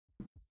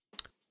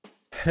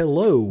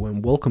Hello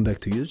and welcome back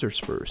to Users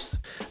First.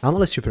 I'm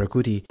Alessio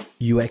Ferracuti,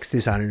 UX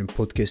designer and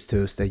podcast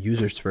host at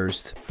Users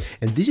First,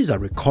 and this is a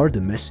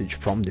recorded message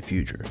from the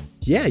future.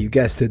 Yeah, you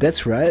guessed it,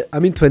 that's right,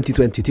 I'm in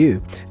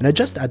 2022, and I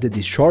just added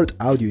this short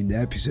audio in the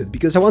episode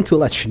because I want to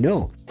let you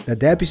know that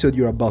the episode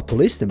you're about to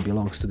listen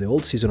belongs to the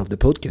old season of the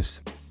podcast.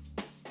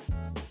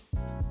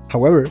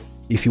 However,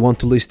 if you want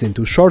to listen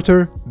to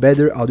shorter,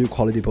 better audio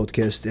quality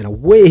podcasts and a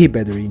way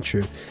better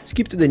intro,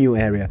 skip to the new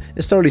area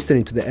and start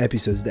listening to the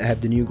episodes that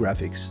have the new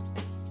graphics.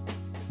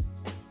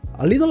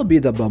 A little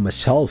bit about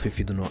myself if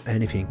you don't know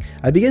anything.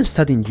 I began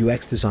studying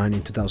UX design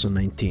in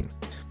 2019.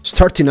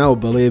 Starting out,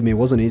 believe me,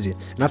 wasn't easy,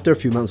 and after a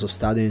few months of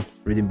studying,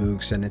 reading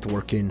books and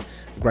networking,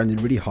 grinding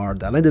really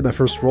hard, I landed my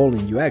first role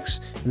in UX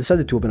and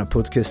decided to open a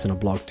podcast and a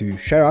blog to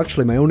share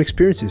actually my own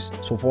experiences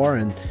so far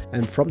and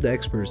from the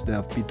experts that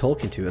I've been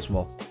talking to as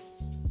well.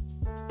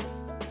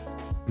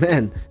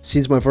 Man,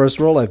 since my first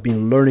role, I've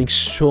been learning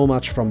so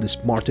much from the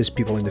smartest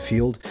people in the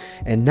field,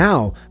 and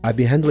now I've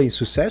been handling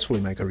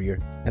successfully my career,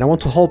 and I want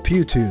to help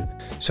you too,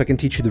 so I can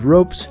teach you the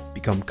ropes,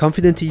 become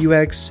confident in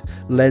UX,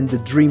 land the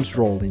dreams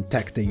role in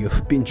tech that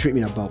you've been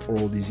dreaming about for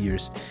all these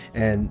years.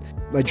 And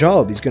my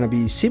job is gonna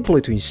be simply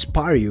to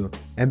inspire you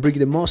and bring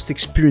the most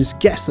experienced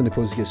guests on the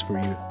podcast for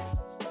you.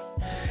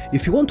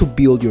 If you want to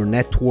build your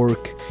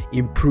network,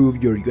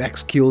 improve your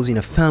UX skills in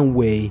a fun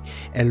way,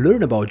 and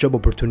learn about job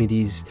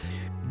opportunities,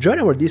 join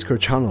our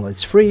Discord channel,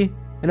 it's free,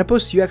 and I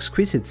post UX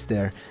quizzes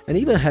there, and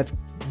even have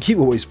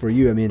giveaways for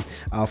you.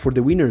 For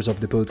the winners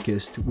of the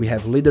podcast, we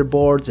have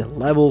leaderboards and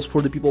levels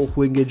for the people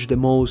who engage the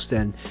most,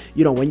 and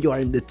when you are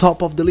in the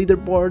top of the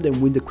leaderboard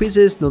and win the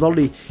quizzes, not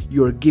only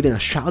you're given a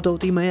shout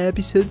out in my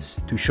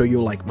episodes to show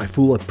you my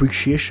full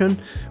appreciation,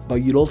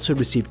 but you'll also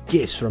receive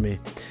gifts from me.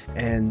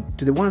 And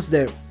to the ones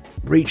that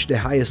reach the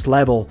highest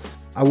level,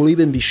 I will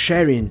even be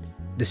sharing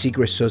the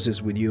secret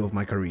sauces with you of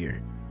my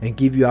career, and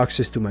give you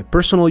access to my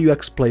personal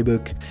UX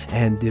playbook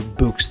and the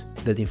books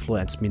that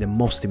influenced me the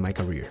most in my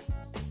career.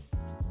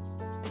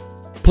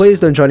 Please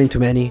don't join in too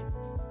many,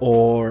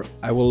 or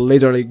I will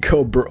literally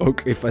go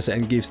broke if I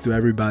send gifts to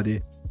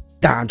everybody.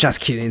 Nah, I'm just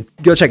kidding.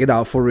 Go check it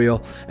out for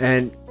real.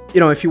 And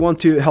if you want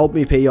to help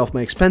me pay off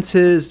my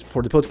expenses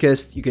for the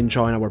podcast, you can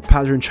join our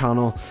Patreon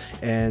channel.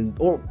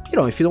 Or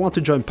if you don't want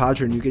to join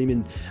Patreon, you can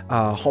even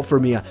offer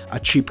me a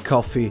cheap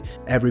coffee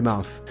every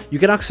month. You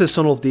can access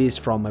all of this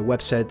from my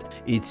website.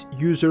 It's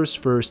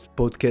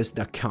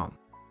usersfirstpodcast.com.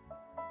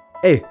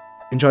 Hey,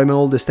 enjoy my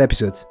oldest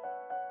episodes.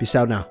 Peace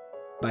out now.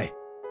 Bye.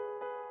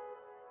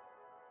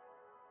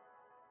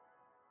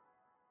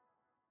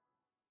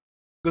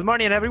 Good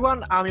morning,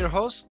 everyone. I'm your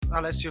host,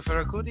 Alessio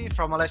Ferracuti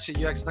from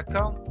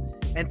alessioux.com,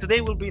 and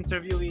today we'll be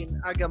interviewing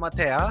Aga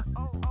Matea.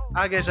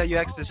 Aga is a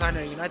UX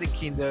designer in the United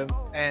Kingdom,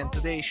 and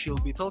today she'll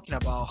be talking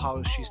about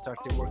how she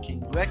started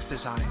working UX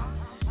design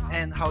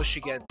and how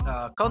she get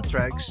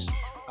contracts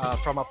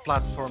from a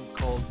platform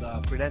called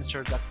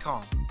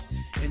Freelancer.com.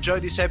 Enjoy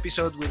this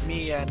episode with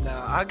me and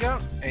Aga,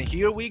 and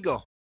here we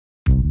go.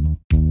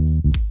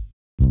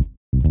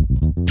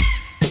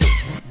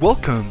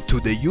 Welcome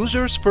to the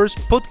Users First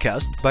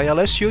podcast by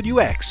Alessio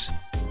UX,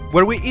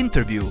 where we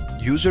interview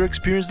user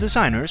experience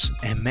designers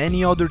and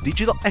many other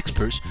digital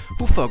experts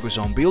who focus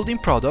on building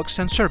products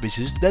and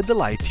services that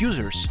delight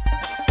users.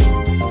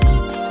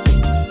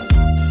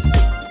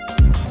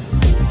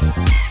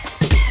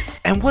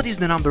 And what is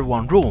the number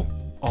one rule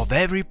of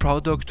every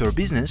product or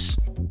business?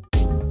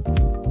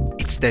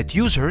 It's that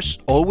users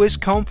always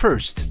come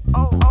first.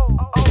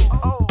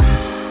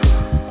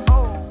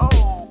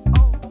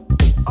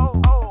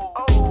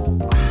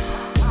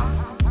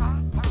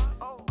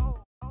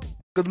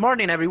 Good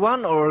morning,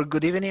 everyone, or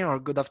good evening, or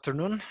good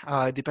afternoon.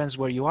 It depends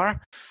where you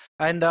are.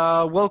 And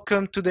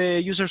welcome to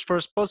the Users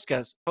First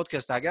podcast,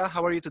 Aga.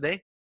 How are you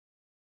today?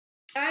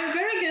 I'm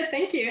very good,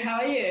 thank you. How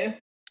are you?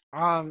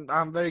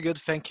 I'm very good,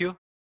 thank you.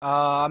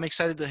 I'm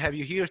excited to have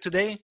you here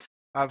today.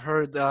 I've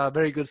heard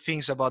very good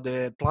things about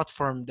the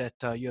platform that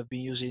you have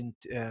been using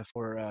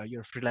for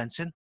your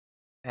freelancing.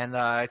 And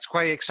it's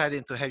quite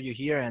exciting to have you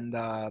here and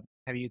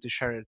have you to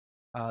share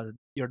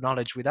your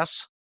knowledge with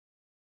us.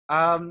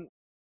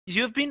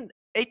 You've been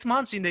 8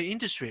 months in the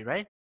industry,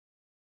 right?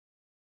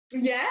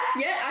 Yeah.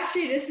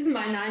 Actually, this is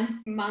my 9th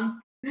month,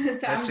 so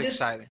That's I'm just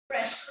exciting.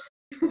 fresh.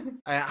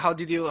 How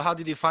did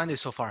you find it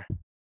so far?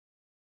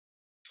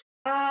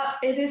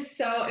 It is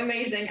so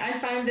amazing. I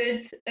find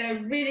it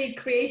really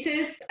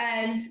creative,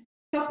 and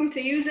talking to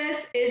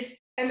users is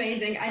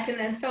amazing. I can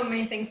learn so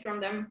many things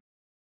from them.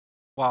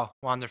 Wow,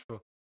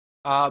 wonderful.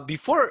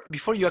 Before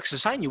UX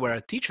design, you were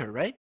a teacher,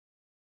 right?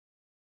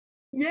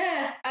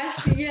 Yeah,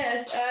 actually,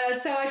 yes.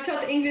 So I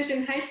taught English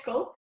in high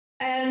school,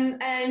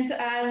 and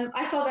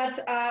I thought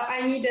that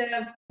I need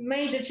a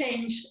major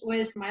change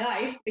with my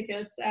life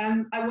because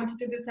I wanted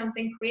to do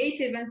something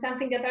creative and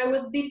something that I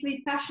was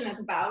deeply passionate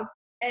about.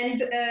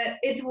 And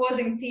it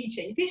wasn't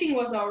teaching. Teaching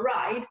was all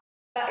right,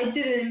 but it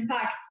didn't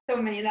impact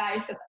so many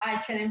lives that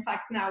I can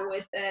impact now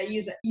with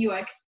user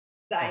UX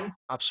design.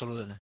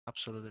 Absolutely.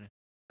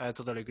 I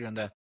totally agree on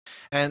that.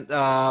 And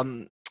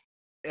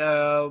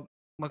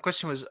my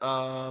question was,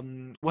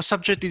 what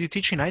subject did you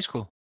teach in high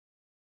school?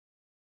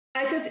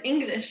 I taught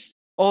English.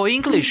 Oh,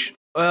 English.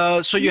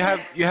 So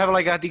Yeah. you have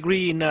like a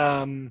degree in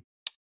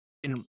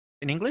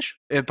English?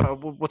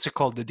 What's it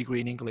called? The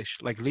degree in English,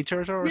 like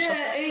literature or something?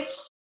 Yeah,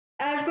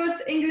 I've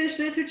got English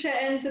literature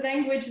and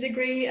language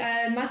degree,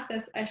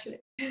 masters actually.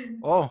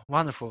 Oh,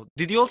 wonderful.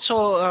 Did you also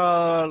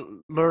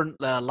learn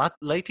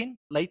Latin?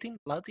 Latin?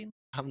 Latin?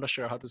 I'm not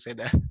sure how to say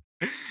that.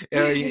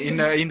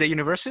 In the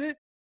university?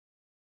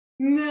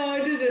 No, I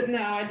didn't.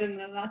 No, I didn't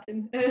know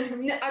Latin.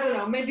 No, I don't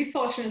know. Maybe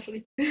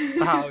fortunately.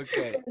 Ah,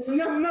 okay.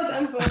 No, not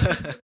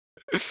unfortunately.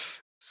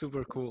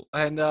 Super cool.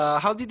 And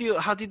how did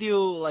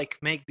you like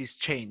make this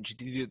change?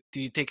 Did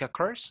you take a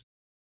course?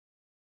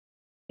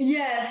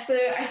 Yeah, so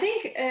I think,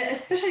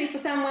 especially for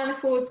someone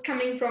who's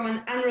coming from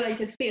an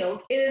unrelated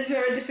field, it is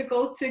very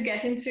difficult to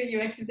get into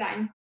UX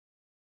design.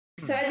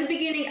 So Hmm. at the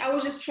beginning, I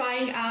was just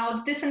trying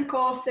out different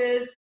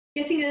courses,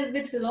 getting a little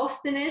bit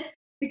lost in it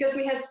because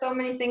we have so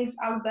many things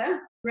out there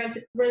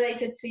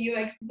related to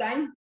UX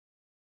design.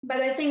 But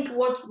I think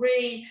what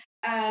really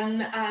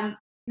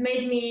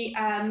made me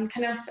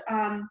kind of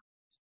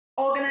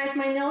organize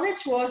my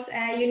knowledge was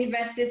a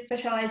university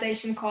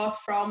specialization course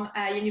from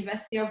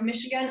University of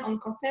Michigan on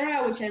Coursera,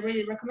 which I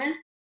really recommend.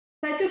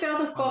 So I took a lot of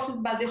Wonderful.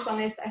 courses, but this one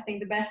is, I think,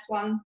 the best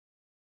one.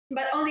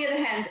 But on the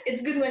other hand,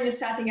 it's good when you're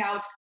starting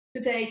out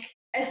to take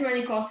as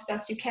many courses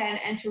as you can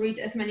and to read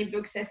as many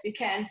books as you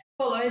can,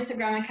 follow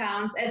Instagram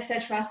accounts,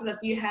 etc., so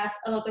that you have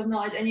a lot of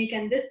knowledge and you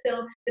can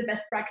distill the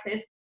best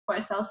practice for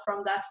yourself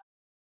from that.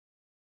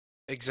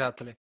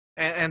 Exactly.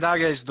 And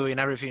Aga is doing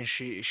everything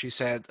she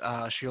said.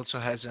 She also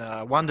has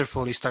a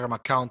wonderful Instagram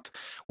account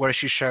where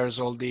she shares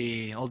all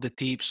the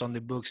tips on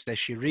the books that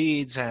she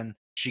reads and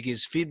she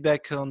gives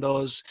feedback on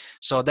those.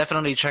 So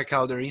definitely check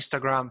out her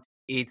Instagram.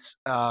 It's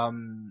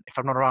if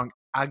I'm not wrong,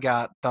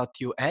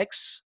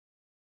 aga.ux.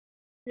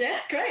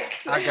 Yes,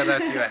 correct.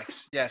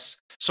 Aga.ux. Yes.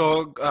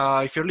 So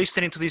if you're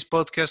listening to this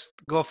podcast,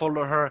 go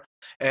follow her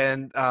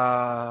and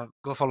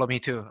go follow me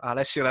too.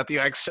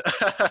 Alessio.ux.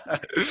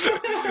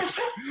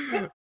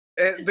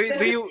 Do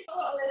Definitely you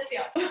follow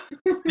Alessio.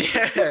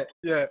 yeah,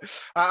 yeah.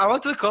 I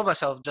want to call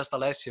myself just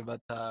Alessio,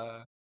 but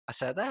I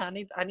said I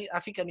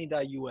think I need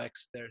a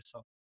UX there.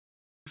 So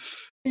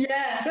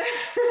Yeah,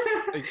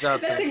 that's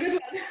exactly, a good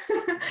one.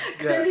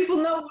 Because yeah, then people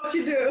know what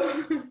you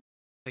do.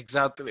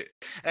 exactly.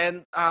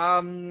 And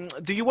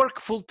do you work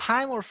full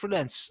time or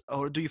freelance,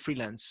 or do you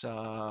freelance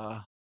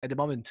at the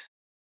moment?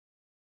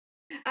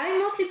 I'm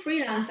mostly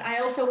freelance. I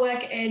also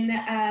work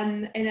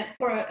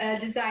for a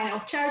design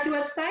of charity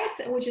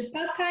website, which is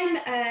part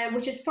time,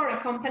 which is for a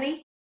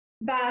company,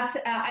 but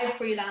I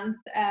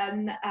freelance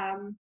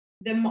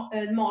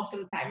most of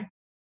the time.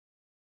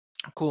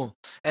 Cool.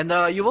 And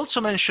you also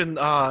mentioned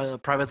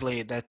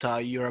privately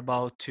that you're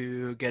about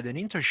to get an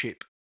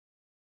internship.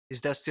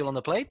 Is that still on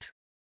the plate?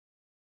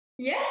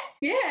 Yes,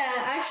 yeah,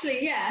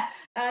 actually, yeah.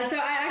 So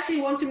I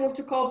actually want to move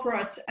to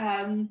corporate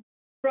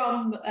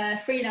from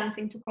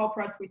freelancing to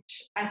corporate,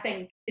 which I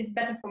think is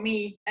better for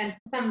me and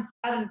for some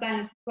other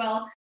designers as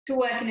well to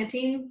work in a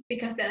team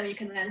because then you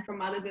can learn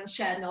from others and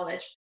share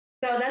knowledge.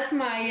 So that's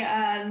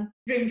my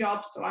dream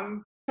job. So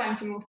I'm trying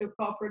to move to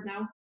corporate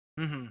now.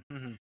 Mm-hmm,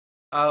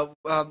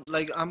 mm-hmm.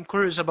 Like I'm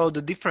curious about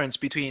the difference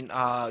between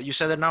you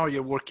said that now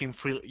you're working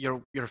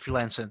you're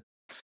freelancing.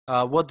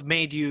 What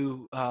made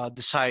you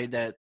decide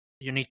that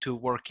you need to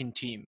work in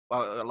team?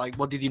 Like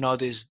what did you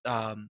notice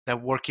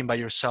that working by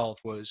yourself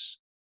was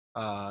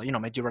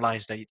made you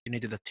realize that you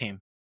needed a team?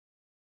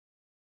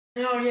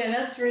 Oh yeah,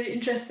 that's really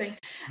interesting.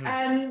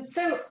 Mm.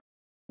 So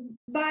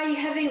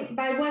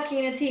by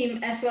working in a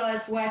team as well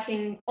as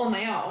working on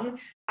my own,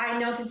 I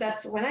noticed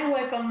that when I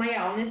work on my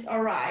own, it's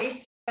all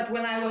right, but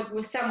when I work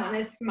with someone,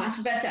 it's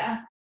much better.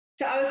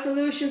 So our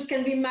solutions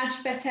can be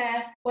much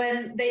better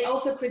when they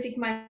also critique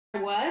my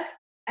work.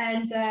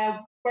 And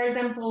for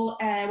example,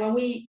 when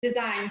we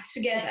design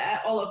together,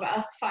 all of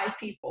us, 5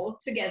 people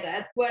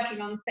together, working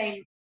on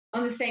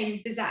the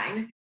same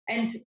design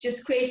and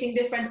just creating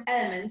different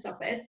elements of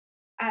it,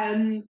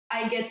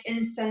 I get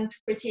instant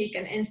critique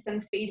and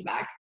instant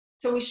feedback.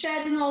 So we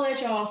share the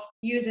knowledge of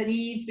user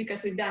needs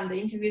because we've done the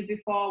interviews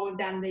before, we've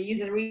done the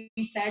user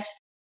research,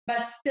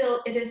 but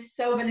still it is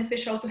so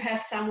beneficial to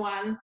have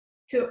someone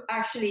to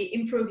actually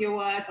improve your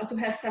work or to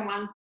have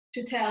someone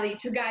to tell you,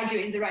 to guide you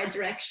in the right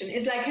direction.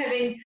 It's like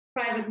having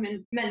private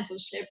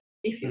mentorship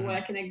if you Mhm.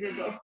 work in a group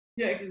of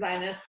UX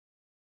designers.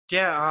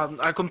 Yeah,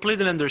 I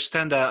completely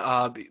understand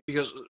that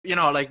because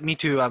like me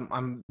too.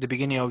 I'm the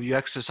beginning of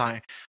UX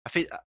design. I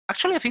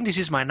think this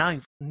is my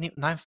ninth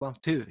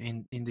month too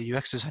in the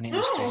UX design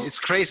industry. Oh. It's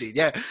crazy,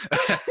 yeah.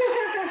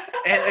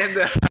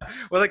 And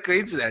what a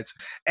coincidence.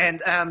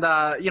 And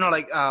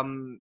like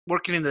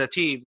working in the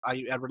team,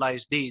 I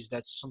realized this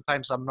that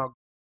sometimes I'm not,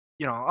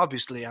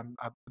 obviously I'm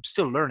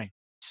still learning.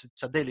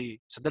 It's a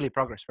daily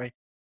progress, right?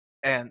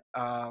 And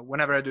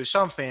whenever I do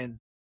something,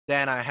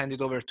 then I hand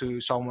it over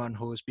to someone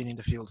who's been in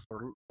the field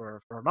for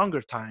a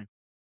longer time.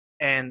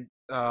 And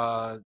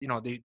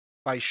they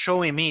by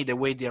showing me the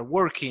way they're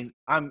working,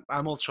 I'm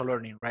also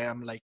learning, right?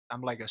 I'm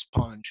like a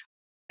sponge.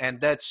 and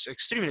that's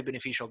extremely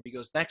beneficial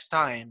because next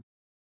time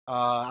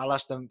I'll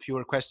ask them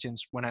fewer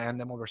questions when I hand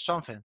them over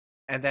something,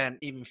 and then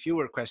even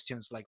fewer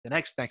questions like the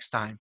next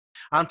time,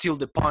 until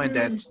the point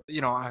that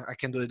I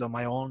can do it on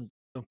my own,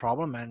 no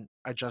problem, and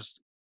I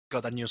just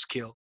got a new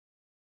skill.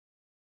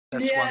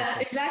 That's Yeah,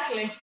 wonderful.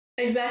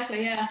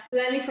 exactly. Yeah,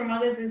 learning from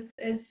others is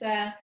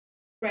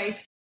great.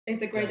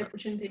 It's a great Yeah.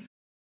 opportunity.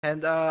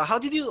 And how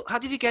did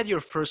you get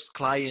your first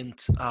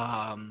client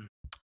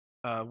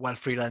while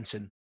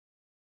freelancing?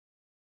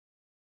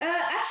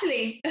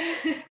 Actually,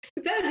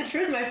 to tell you the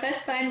truth, my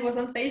first client was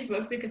on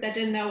Facebook because I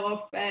didn't know of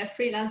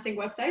freelancing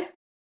websites.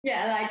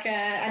 Yeah, like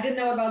I didn't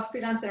know about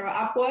Freelancer or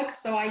Upwork,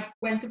 so I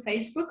went to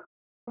Facebook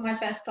for my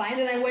first client,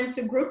 and I went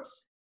to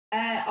groups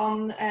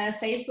on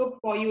Facebook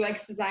for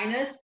UX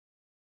designers.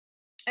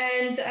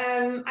 And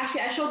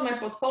actually, I showed my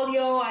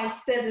portfolio. I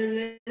said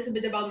a little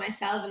bit about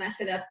myself, and I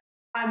said that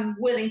I'm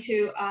willing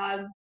to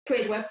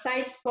create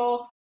websites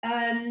for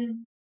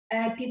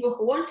people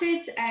who want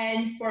it,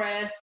 and for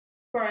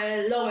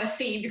a lower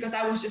fee because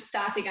I was just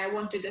starting. I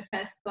wanted a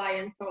first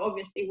client, so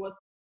obviously it was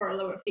for a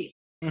lower fee.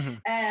 Mm-hmm.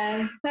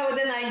 And so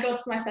then I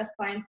got my first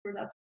client through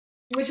that,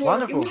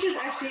 Wonderful. which is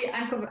actually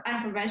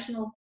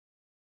unconventional.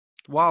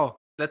 Wow,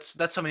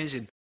 that's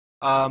amazing.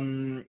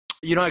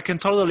 I can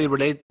totally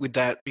relate with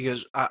that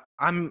because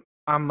I'm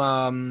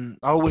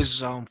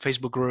always on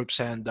Facebook groups,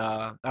 and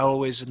I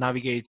always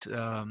navigate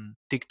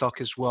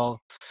TikTok as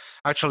well.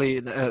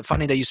 Actually,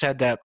 funny that you said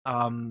that.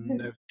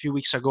 A few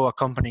weeks ago, a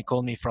company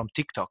called me from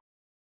TikTok.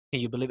 Can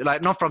you believe it?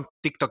 Like, not from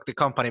TikTok, the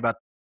company, but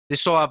they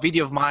saw a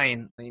video of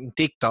mine in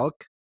TikTok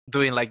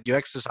doing like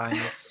UX design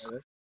or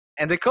whatever.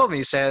 And they called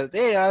me, said,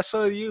 "Hey, I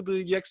saw you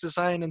do UX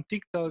design on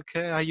TikTok.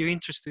 Are you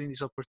interested in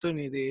this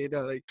opportunity?"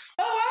 Like,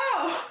 Oh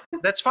wow!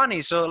 that's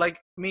funny. So like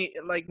me,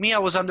 I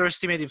was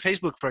underestimating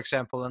Facebook, for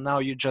example, and now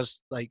you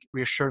just like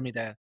reassure me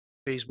that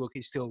Facebook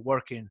is still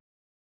working,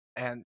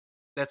 and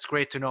that's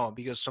great to know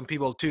because some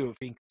people too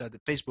think that the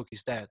Facebook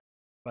is dead,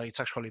 but it's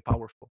actually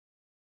powerful.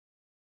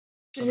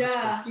 So that's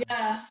great.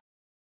 Yeah.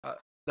 Uh,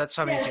 that's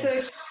Yeah, amazing.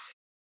 so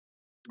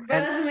but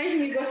And that's amazing.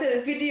 You got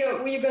a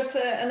video. You got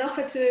an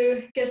offer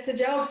to get a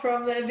job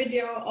from a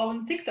video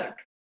on TikTok.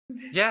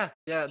 yeah,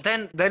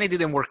 then it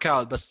didn't work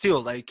out, but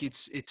still, like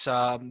it's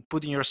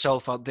putting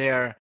yourself out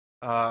there,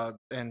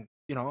 and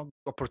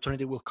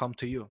opportunity will come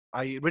to you.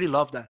 I really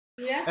love that.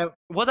 Yeah.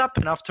 What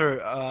happened after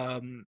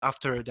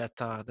that,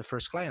 the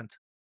first client?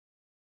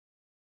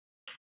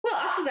 Well,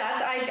 after that,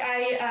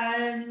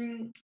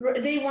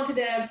 they wanted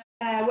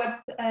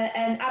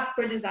an app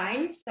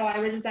redesign, so I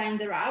redesigned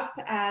their app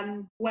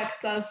and worked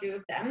closely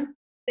with them.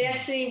 They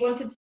actually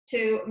wanted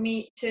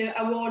to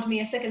award me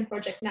a second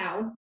project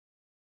now.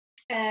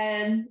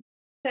 Um,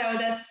 so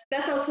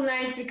that's also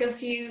nice because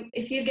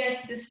if you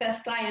get this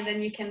first client,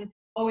 then you can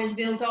always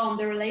build on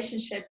the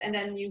relationship, and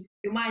then you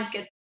might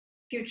get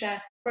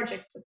future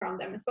projects from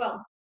them as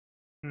well.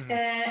 Mm-hmm.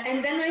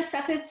 And then I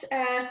started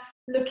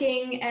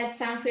looking at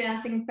some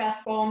freelancing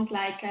platforms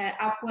like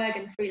Upwork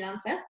and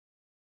Freelancer.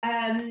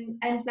 And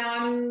now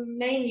I'm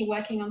mainly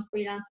working on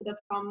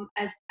freelancer.com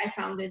as I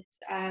found it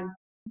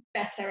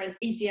better and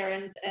easier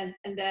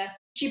and a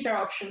cheaper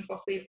option for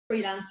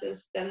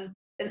freelancers than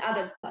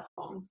other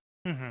platforms.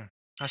 Mm-hmm.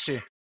 I see.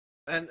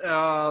 And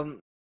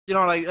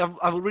like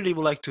I really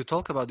would like to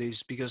talk about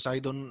this because I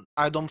don't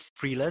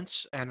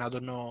freelance, and I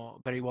don't know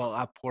very well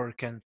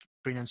Upwork and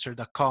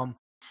freelancer.com.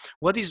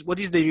 What is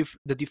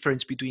the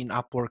difference between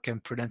Upwork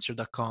and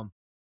freelancer.com?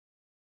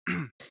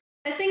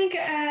 I think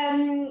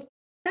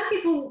some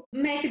people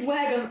make it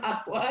work on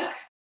Upwork.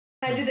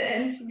 I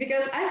didn't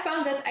because I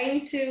found that I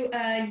need to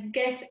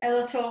get a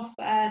lot of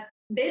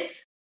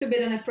bids to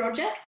bid on a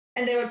project,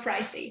 and they were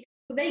pricey.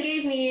 So they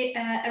gave me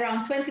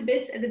around 20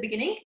 bids at the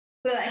beginning,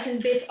 so that I can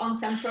bid on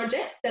some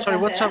projects that Sorry, are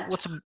what's a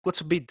there.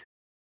 what's a bid?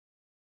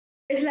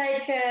 It's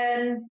like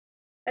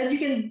you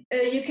can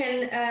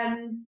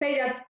say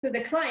that to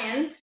the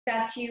client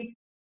that you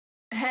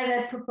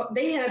have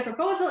they have a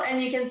proposal,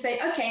 and you can say,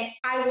 okay,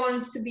 I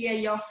want to be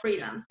your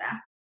freelancer.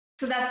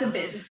 So that's a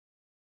bid.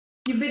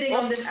 You're bidding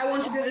Oh, on this. I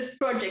want to do this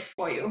project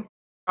for you.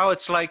 oh,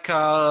 it's like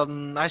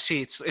I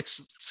see.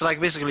 It's like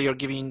basically you're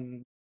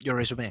giving your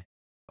resume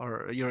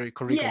or your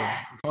curriculum. Yeah,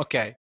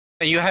 Okay,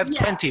 and you have yeah.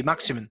 20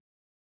 maximum.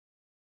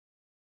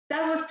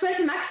 That was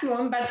 20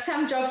 maximum, but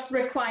some jobs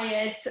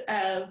required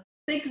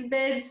 6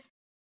 bids.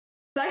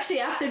 So actually,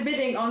 after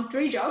bidding on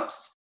 3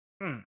 jobs,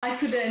 I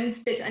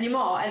couldn't bid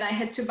anymore, and I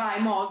had to buy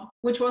more,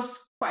 which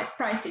was quite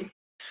pricey.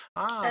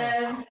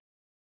 Ah,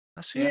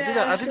 I see. I didn't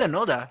Yeah, I so, didn't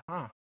know that.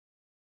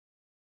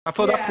 I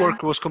thought yeah.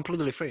 Upwork was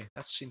completely free.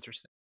 That's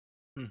interesting.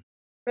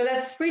 But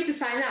that's free to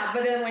sign up.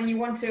 But then when you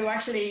want to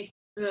actually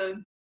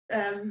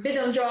bid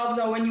on jobs,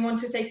 or when you want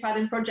to take part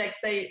in projects,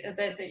 they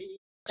pay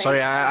Sorry,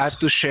 for I that. have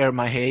to share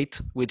my hate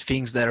with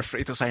things that are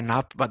free to sign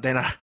up, but then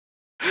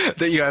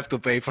then you have to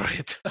pay for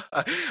it.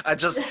 I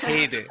just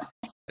hate it.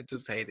 I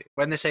just hate it.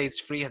 When they say it's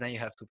free and then you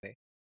have to pay.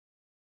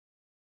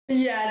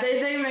 Yeah,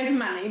 they make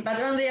money,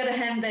 but on the other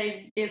hand,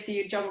 they give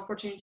you job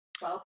opportunities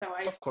as well. So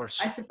Of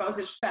course, I suppose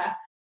it's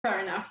fair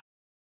enough.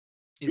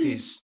 it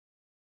is.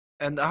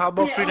 And how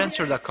about Yeah, okay.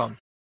 freelancer.com?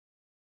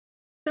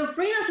 So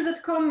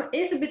freelancer.com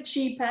is a bit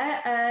cheaper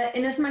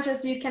in as much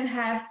as you can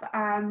have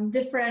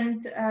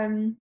different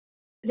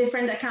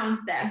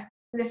accounts there,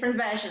 different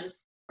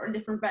versions or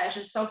different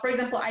versions. So for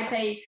example, I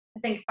pay I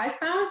think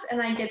 £5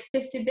 and I get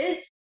 50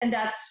 bids, and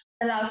that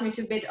allows me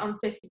to bid on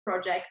 50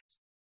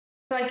 projects.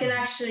 So I can Mhm.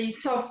 actually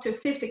talk to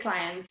 50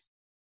 clients,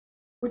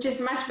 which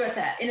is much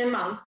better in a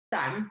month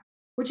time,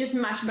 which is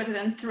much better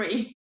than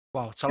three.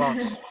 Wow, it's a lot.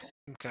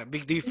 Okay,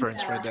 big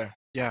difference right Yeah. there.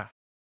 Yeah.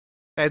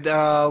 And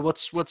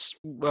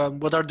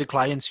what are the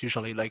clients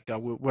usually like?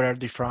 Where are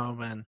they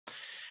from,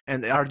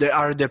 and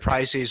are the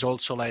prices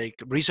also like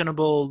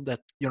reasonable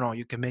that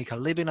you can make a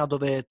living out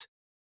of it?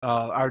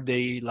 Are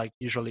they like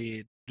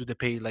usually do they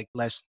pay like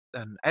less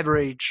than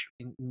average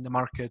in the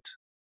market?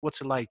 What's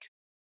it like?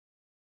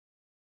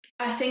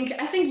 I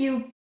think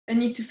you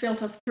need to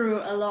filter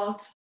through a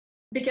lot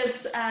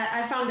because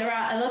I found there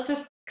are a lot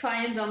of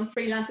clients on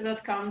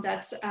freelancer.com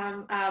that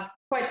are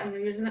quite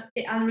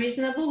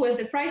unreasonable with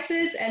the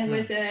prices and Mm,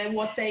 with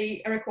what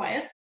they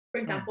require. For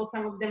mm. example,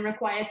 some of them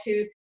require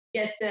to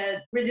get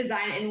the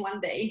redesign in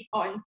 1 day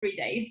or in 3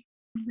 days.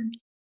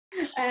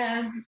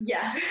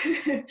 Yeah,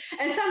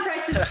 and some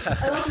prices,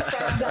 a lot of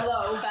prices are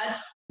low, but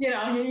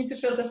you need to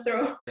filter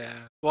through.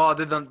 Yeah. Well,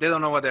 they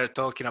don't know what they're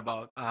talking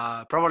about.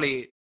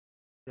 Probably.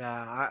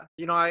 Yeah.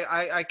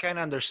 I kind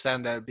of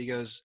understand that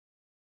because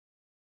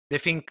they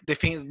think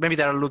maybe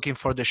they're looking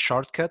for the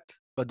shortcut,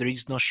 but there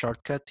is no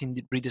shortcut in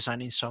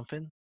redesigning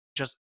something.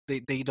 Just they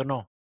don't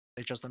know.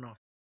 They just don't know.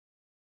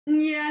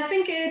 Yeah, I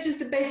think just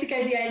the basic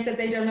idea is that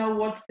they don't know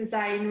what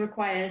design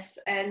requires,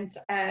 and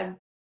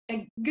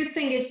a good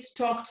thing is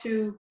to talk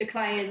to the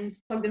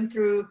clients, talk them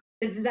through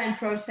the design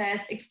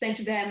process, explain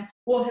to them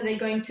what are they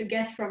going to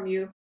get from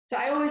you. So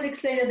I always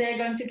explain that they're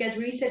going to get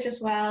research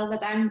as well,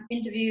 that I'm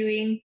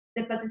interviewing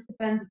the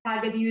participants, the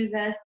target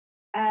users,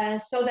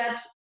 so that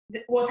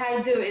what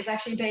I do is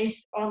actually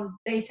based on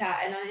data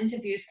and on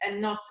interviews and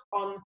not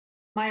on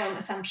my own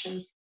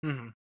assumptions.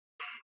 Hmm.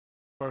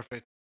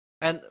 Perfect.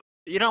 And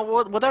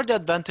what are the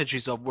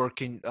advantages of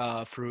working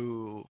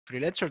through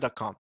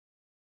freelancer.com?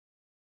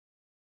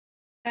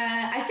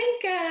 I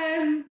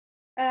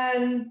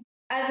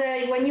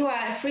think when you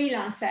are a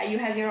freelancer, you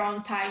have your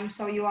own time,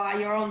 so you are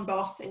your own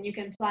boss, and you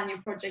can plan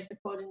your projects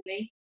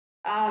accordingly.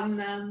 And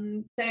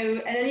then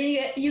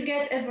you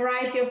get a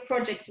variety of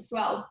projects as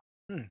well.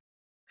 Hmm,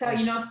 So I you're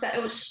see. not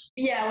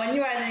yeah. When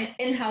you are an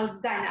in-house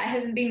designer, I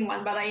haven't been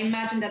one, but I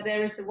imagine that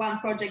there is one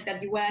project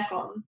that you work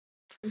on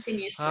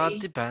continuously.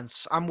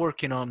 Depends. I'm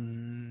working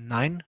on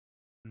 9.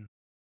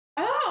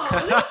 Oh,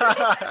 that's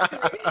nice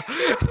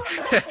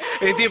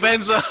actually.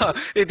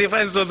 It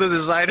depends on the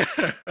designer.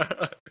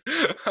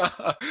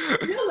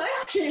 You're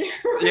lucky.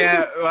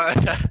 Yeah,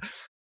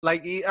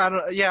 like I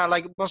don't, yeah,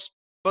 like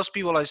most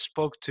people I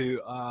spoke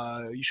to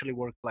usually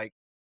work like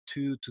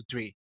 2 to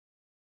 3.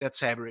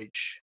 That's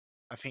average,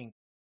 I think.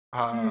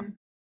 Uh, Hmm.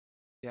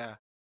 yeah,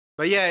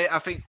 but yeah, I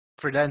think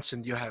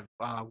freelancing you have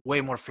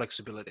way more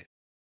flexibility.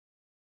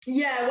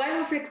 Yeah, way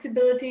more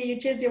flexibility. You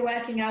choose your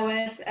working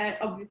hours.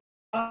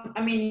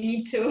 I mean, you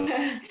need to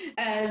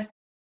uh,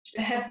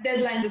 have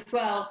deadlines as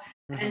well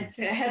Hmm. and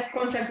to have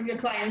contract with your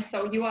clients.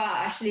 So you are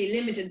actually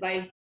limited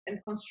by and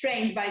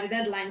constrained by the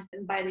deadlines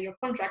and by your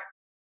contract.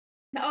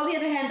 On the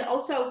other hand,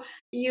 also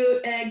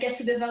you get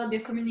to develop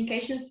your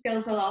communication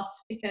skills a lot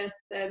because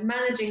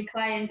managing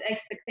client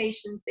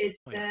expectations is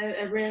Oh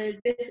yeah, a really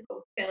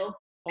difficult skill,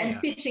 oh and yeah.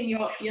 pitching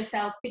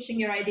yourself, pitching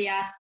your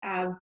ideas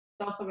is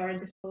also very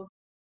difficult.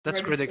 That's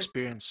Very great difficult.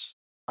 experience.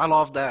 I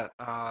love that.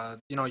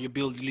 You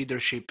build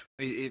leadership.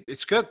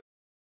 It's good.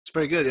 It's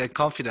very good.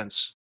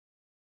 Confidence.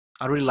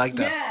 I really like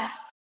that. Yeah,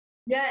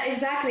 yeah,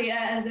 exactly.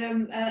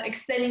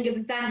 Explaining the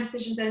design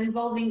decisions and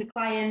involving the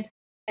client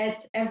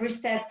at every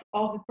step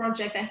of the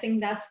project, I think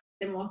that's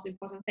the most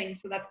important thing.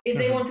 So that if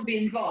they Hmm. want to be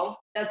involved,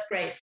 that's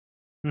great.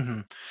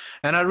 Hmm.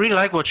 And I really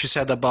like what you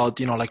said about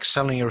like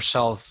selling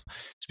yourself.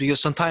 It's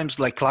because sometimes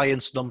like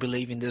clients don't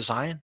believe in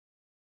design,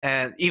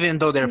 and even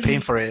though they're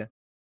paying Mhm. for it,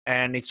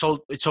 and it's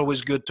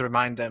always good to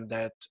remind them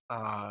that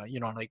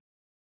like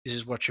this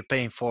is what you're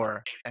paying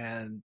for,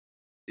 and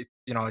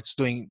it's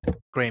doing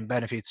great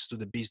benefits to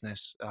the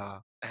business,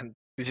 and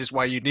this is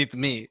why you need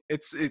me.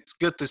 It's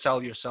good to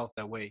sell yourself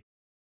that way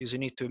because you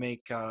need to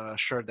make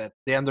sure that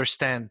they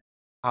understand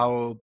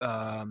how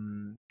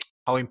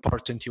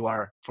important you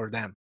are for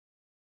them.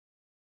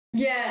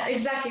 Yeah,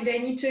 exactly. They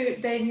need to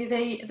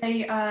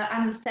they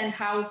understand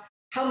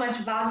how much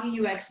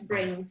value UX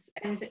brings,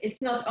 and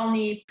it's not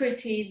only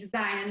pretty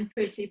design and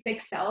pretty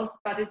pixels,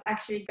 but it's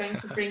actually going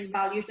to bring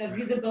values of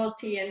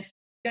usability and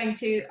going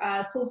to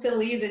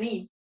fulfill user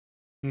needs,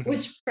 Hmm.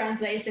 which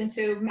translates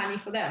into money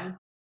for them.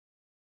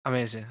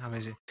 Amazing,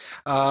 amazing.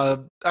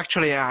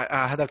 Actually,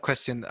 I had a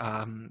question,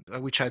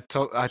 which I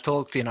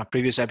talked in a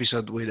previous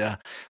episode with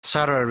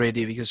Sarah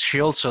already, because she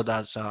also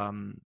does.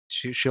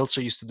 She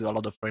also used to do a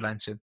lot of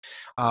freelancing.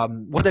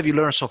 What have you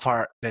learned so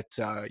far that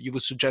you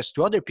would suggest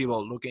to other people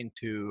looking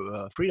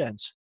to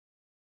freelance?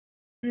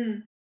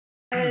 Mm.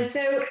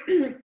 So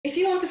if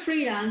you want to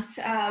freelance,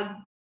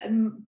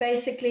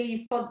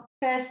 basically, for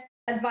first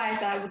advice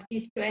that I would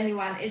give to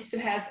anyone is to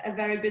have a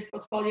very good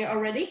portfolio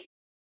already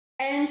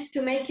and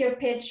to make your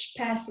pitch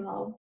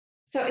personal.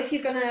 So if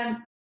you're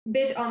gonna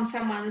bid on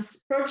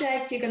someone's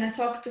project, you're gonna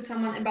talk to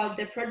someone about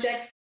their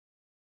project.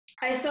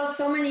 I saw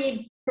so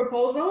many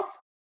proposals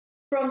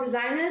from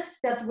designers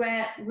that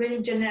were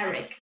really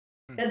generic.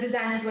 The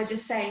designers were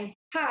just saying,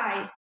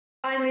 "Hi,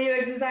 I'm a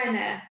UX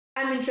designer.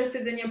 I'm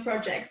interested in your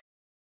project."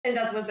 And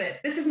that was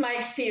it. This is my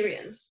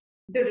experience.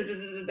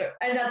 And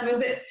that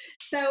was it.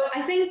 So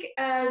I think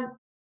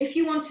if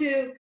you want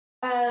to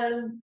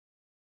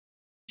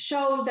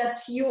show that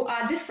you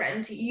are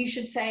different, you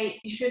should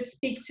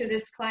speak to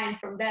this client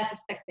from their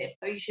perspective.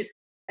 So you should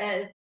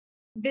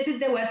visit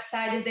their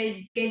website if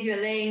they gave you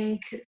a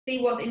link,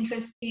 see what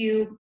interests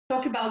you,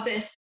 talk about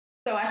this.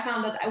 So I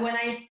found that when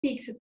I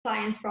speak to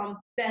clients from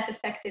their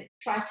perspective,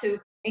 try to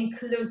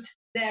include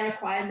their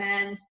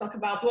requirements, talk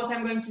about what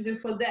I'm going to do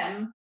for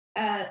them,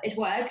 it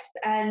works.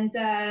 And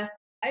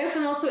I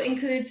often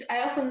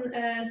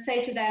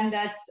say to them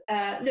that,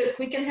 look,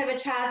 we can have a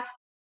chat,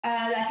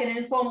 like an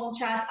informal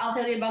chat. I'll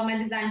tell you about my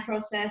design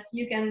process.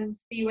 You can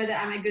see whether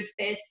I'm a good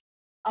fit.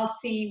 I'll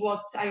see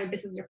what are your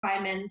business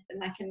requirements,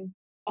 and I can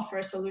offer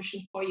a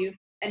solution for you,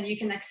 and you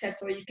can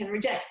accept or you can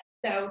reject.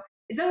 So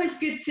it's always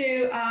good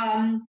to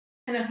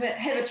kind of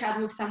have a chat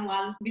with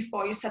someone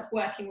before you start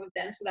working with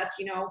them, so that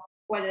you know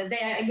whether they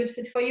are a good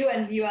fit for you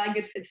and you are a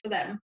good fit for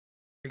them.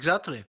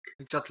 Exactly.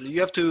 You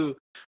have to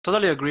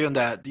totally agree on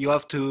that. You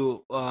have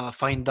to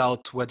find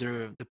out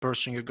whether the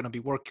person you're going to be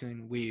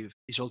working with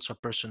is also a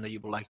person that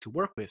you would like to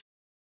work with.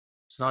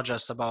 It's not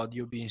just about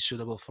you being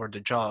suitable for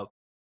the job.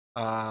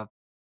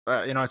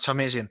 It's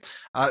amazing.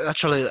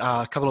 Actually,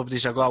 a couple of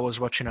days ago, I was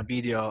watching a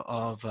video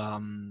of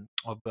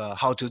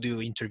how to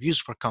do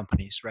interviews for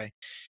companies, right?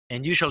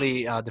 And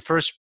usually, the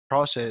first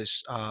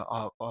process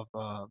of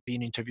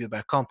being interviewed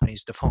by a company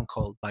is the phone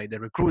call by the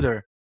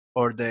recruiter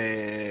or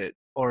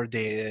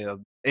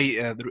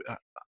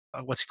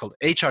what's it called,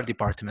 HR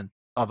department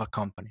of a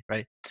company,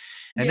 right?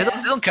 And they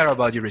don't care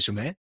about your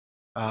resume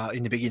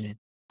in the beginning.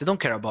 They don't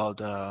care about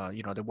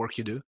the work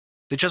you do.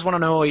 They just want to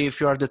know if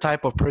you are the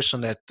type of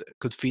person that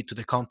could fit to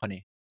the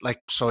company.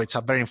 Like, so it's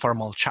a very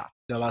informal chat.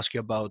 They'll ask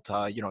you about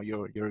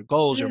your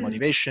goals, your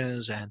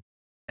motivations,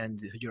 and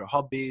your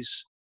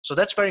hobbies. So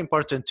that's very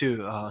important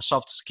too.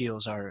 Soft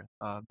skills are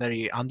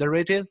very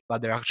underrated,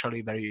 but they're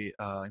actually very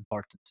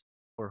important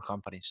for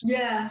companies.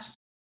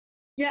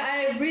 Yeah,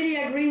 I really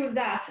agree with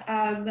that.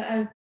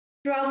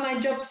 Throughout my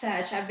job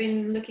search, I've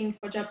been looking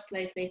for jobs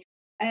lately,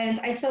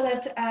 and I saw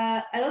that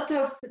a lot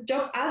of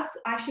job ads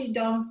actually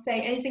don't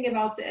say anything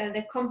about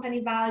the company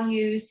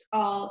values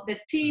or the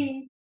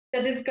team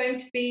that is going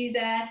to be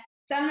there.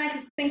 So I'm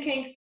like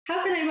thinking,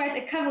 how can I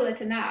write a cover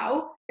letter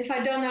now if I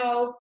don't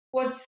know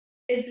what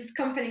is this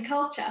company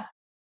culture?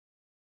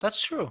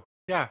 That's true.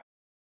 Yeah,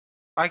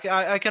 I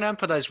can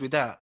empathize with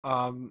that.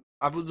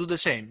 I would do the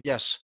same.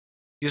 Yes,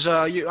 because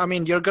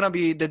you're gonna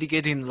be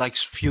dedicating like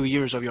few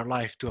years of your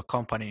life to a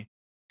company,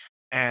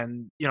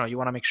 and you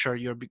want to make sure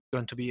you're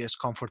going to be as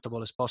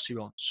comfortable as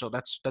possible. So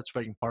that's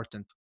very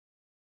important.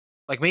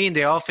 Like me in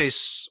the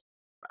office,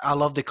 I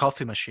love the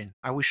coffee machine.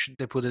 I wish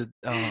they put it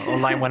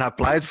online when I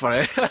applied for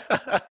it.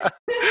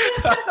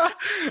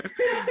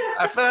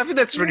 I think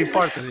that's really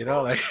important.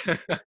 Like.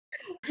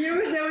 You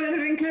wish they would have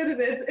included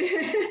it.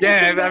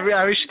 Yeah,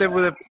 I wish they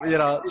would have,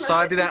 so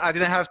I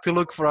didn't have to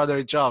look for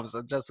other jobs.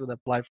 I just would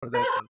apply for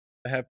that.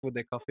 I have put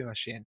the coffee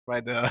machine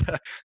right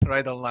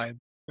right online.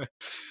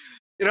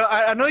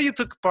 I know you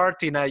took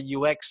part in a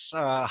UX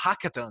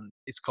hackathon.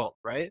 It's called,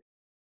 right?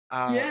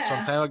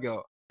 Some time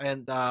ago.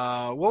 And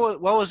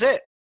what was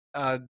it?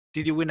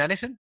 Did you win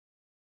anything?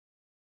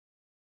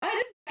 I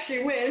didn't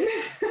actually win.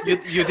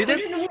 You didn't?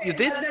 We didn't win, You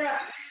did?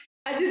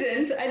 I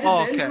didn't.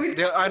 Oh, okay.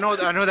 I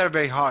know they're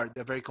very hard.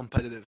 They're very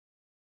competitive.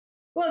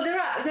 Well,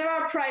 there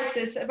are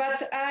prizes,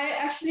 but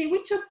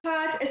we took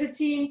part as a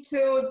team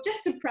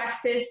just to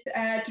practice,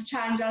 to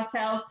challenge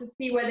ourselves, to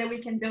see whether we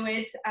can do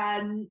it,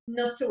 and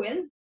not to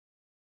win.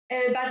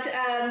 But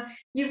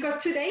you've got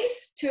 2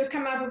 days to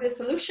come up with a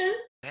solution.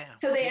 Damn,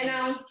 so they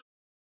announced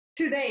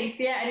 2 days,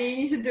 yeah, and you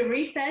need to do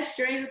research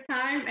during this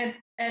time,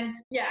 and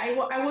yeah,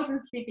 I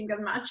wasn't sleeping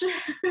that much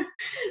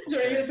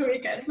during this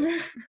weekend.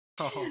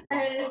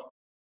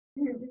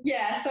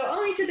 Yeah, so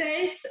only 2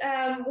 days.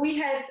 We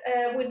had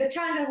with the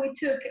challenge that we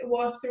took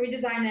was to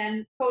redesign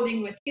and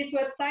coding with kids'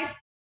 website,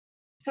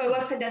 so a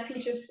website that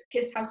teaches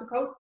kids how to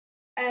code.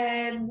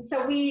 And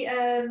so we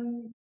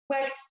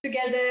worked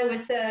together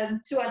with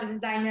 2 other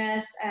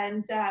designers,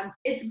 and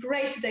it's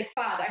great to take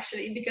part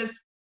actually,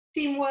 because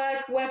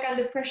teamwork, work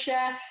under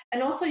pressure,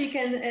 and also you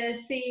can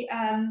see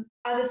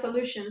other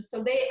solutions.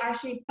 So they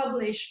actually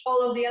publish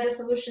all of the other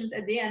solutions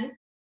at the end,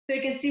 so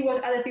you can see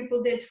what other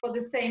people did for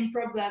the same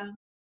problem.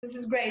 This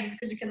is great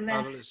because you can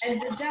learn. Fabulous. And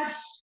the judge,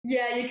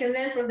 yeah, you can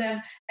learn from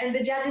them. And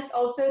the judges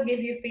also give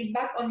you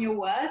feedback on your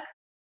work.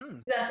 So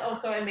that's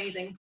also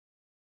amazing.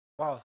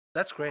 Wow,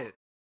 that's great.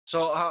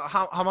 So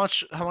how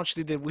much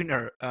did the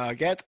winner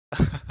get?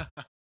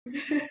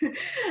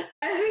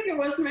 I think it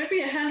was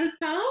maybe £100.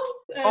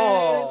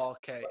 Oh,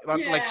 okay.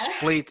 But like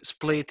Yeah,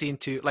 split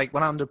into like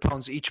 100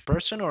 pounds each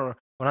person, or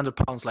 100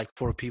 pounds like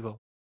 4 people?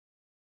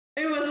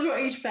 it was for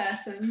each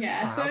person.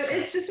 Yeah, Ah, so okay.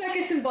 it's just like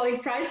a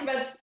symbolic price,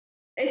 but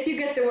if you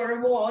get the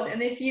reward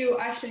and if you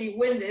actually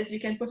win this, you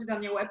can put it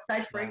on your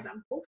website, for Yeah.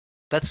 example.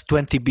 That's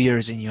 20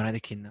 beers in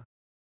United Kingdom.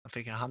 I'm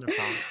thinking 100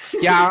 pounds.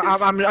 Yeah,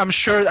 I'm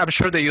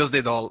sure they used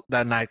it all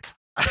that night.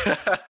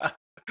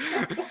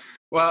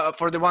 Well,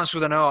 for the ones who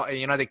don't know,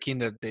 in United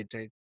Kingdom,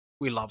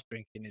 we love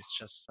drinking. It's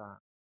just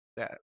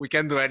yeah, we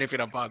can't do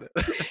anything about it.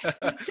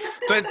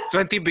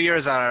 20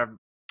 beers are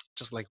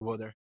just like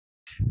water.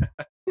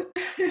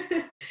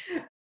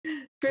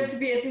 20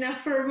 beers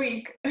enough for a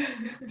week.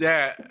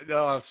 Yeah,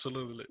 no,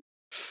 absolutely.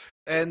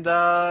 And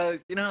I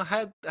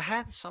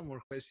had some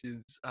more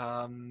questions.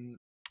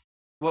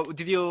 What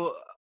did you?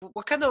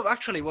 What kind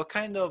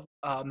of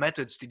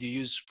methods did you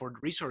use for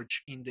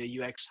research in the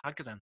UX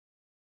hackathon?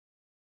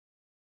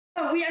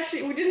 Oh, we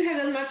didn't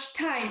have that much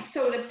time.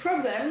 So the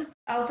problem,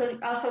 I'll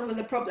start with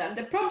the problem.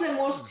 The problem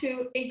was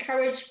to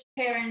encourage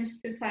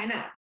parents to sign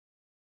up,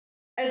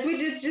 as we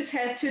did just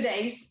have 2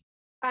 days.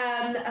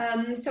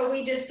 So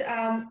we just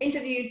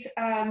interviewed.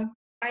 I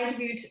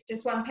interviewed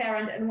just one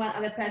parent and one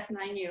other person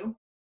I knew,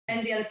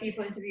 and the other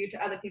people interviewed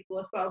other people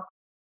as well.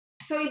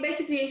 So we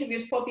basically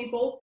interviewed 4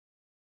 people,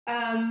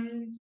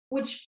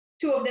 which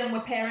 2 of them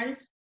were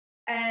parents,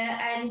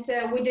 and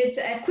we did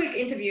a quick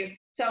interview.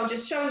 So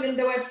just showing them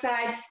the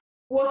website.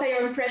 What are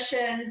your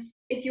impressions?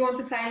 If you want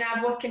to sign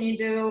up, what can you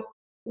do?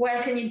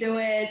 Where can you do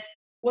it?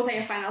 What are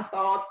your final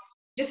thoughts?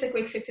 Just a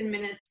quick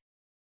 15-minute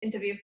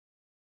interview.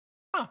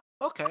 Oh,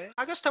 okay.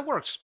 I guess that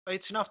works.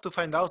 It's enough to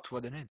find out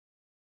what they need.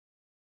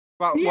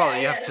 Well, Yeah,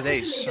 you have yeah, 2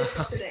 days. especially just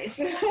for 2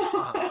 days.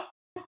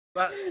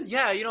 But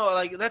yeah,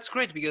 like that's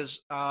great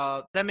because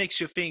that makes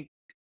you think.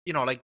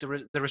 Like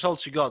the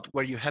results you got.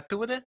 Were you happy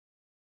with it?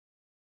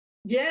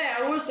 Yeah,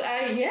 I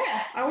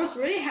was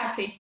really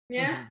happy.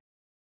 Yeah, Hmm.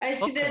 I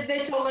see Okay. that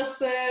they told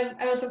us a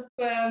lot of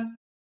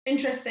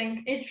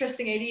interesting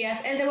ideas,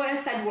 and the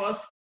website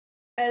was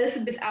a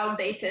little bit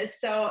outdated.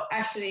 So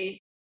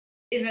actually,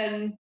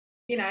 even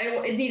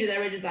it needed a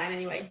redesign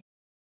anyway.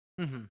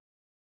 Hmm.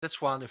 That's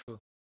wonderful.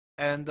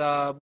 And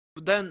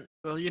then,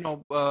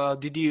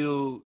 did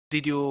you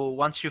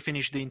once you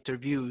finished the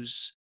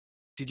interviews,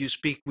 did you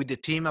speak with the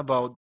team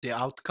about the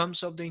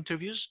outcomes of the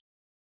interviews?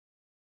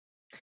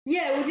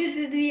 Yeah, we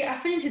did the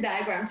affinity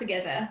diagram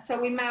together. So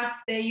we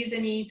mapped the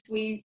user needs,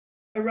 we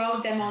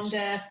wrote them on Nice.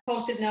 the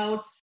post-it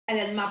notes, and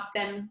then mapped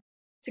them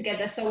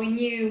together. So we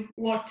knew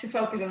what to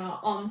focus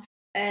on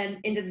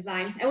in the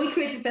design, and we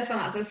created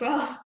personas as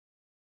well.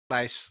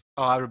 Nice.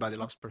 Oh, everybody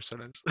loves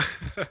personas.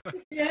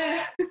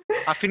 Yeah.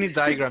 Affinity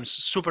diagrams,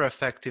 super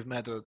effective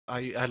method.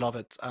 I love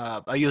it.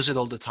 I use it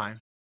all the time.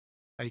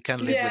 I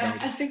can't live Yeah, without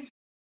it.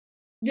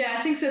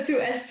 I think so too,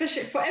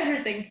 especially for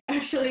everything.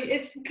 Actually,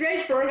 it's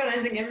great for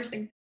organizing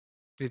everything.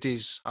 It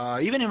is.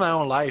 Even in my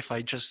own life,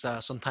 I just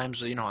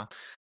sometimes, I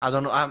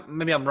don't know.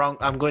 Maybe I'm wrong.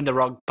 I'm going the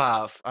wrong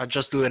path. I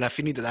just do an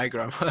affinity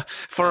diagram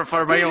for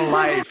my own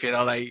life.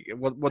 Like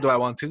what do I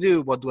want to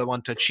do? What do I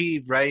want to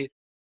achieve? Right?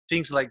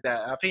 Things like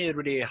that. I think it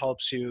really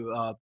helps you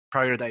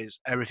prioritize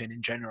everything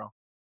in general.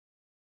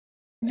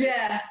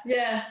 Yeah,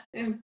 yeah.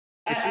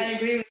 It's. I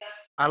agree with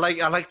I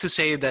like to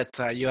say that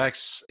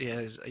UX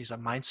is a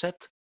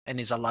mindset and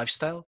is a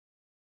lifestyle.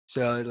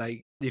 So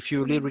like if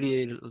you're that.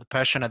 really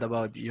passionate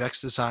about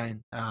UX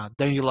design,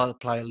 then you'll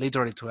apply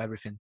literally to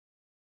everything.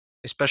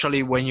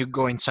 Especially when you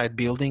go inside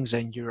buildings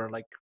and you're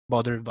like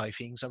bothered by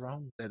things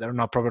around that are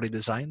not properly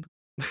designed.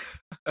 It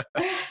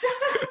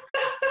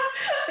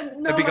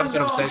No, I becomes an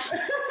don't. obsession.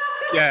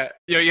 Yeah,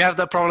 you have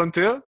that problem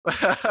too.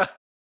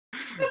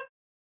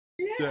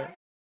 Yeah, Yeah,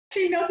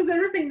 she notices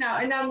everything now,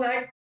 and I'm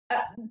like,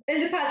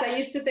 in the past I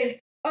used to think,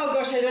 oh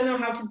gosh, I don't know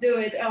how to do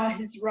it. Oh,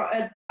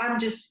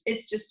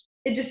 it's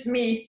just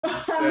me.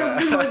 I'm not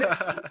good with it.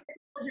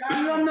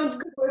 yeah. I'm not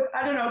good with,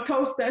 I don't know,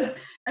 toasters.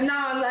 And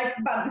now I'm like,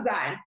 bad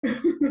design.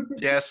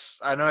 Yes,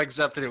 I know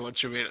exactly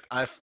what you mean.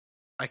 I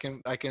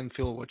can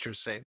feel what you're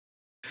saying.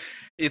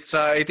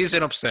 It is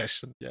an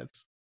obsession.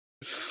 Yes.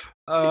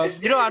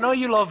 I know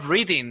you love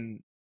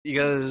reading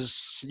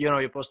because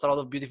you post a lot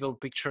of beautiful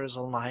pictures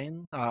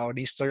online on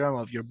Instagram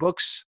of your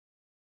books.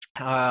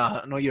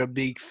 I know you're a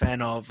big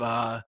fan of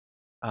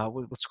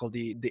what's called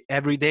the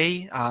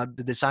everyday,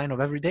 the design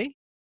of everyday.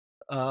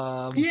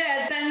 Um,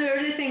 Yeah, design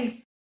really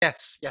things.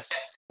 yes, yes.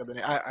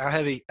 I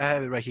have it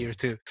right here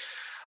too.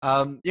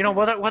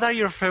 What are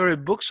your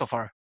favorite books so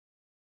far?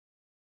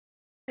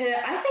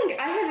 I think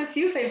I have a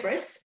few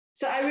favorites.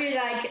 So I really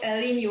like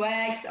Lean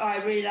UX, or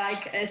I really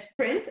like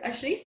Sprint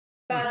actually.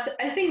 Hmm, But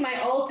I think my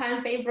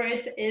all-time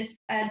favorite is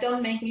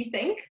Don't Make Me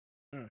Think.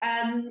 hmm,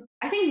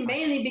 I think nice.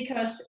 mainly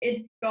because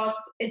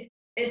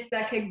it's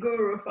like a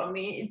guru for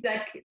me. It's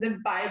like the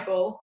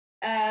Bible,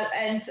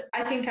 and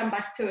I can come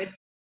back to it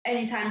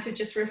anytime to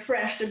just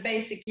refresh the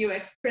basic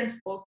UX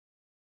principles.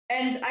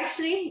 And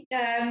actually,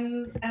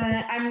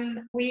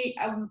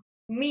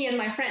 me and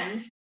my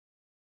friends,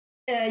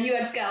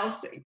 UX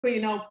gals, who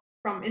you know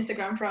from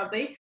Instagram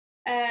probably,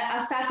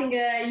 are starting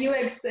a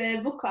UX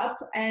book club,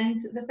 and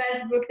the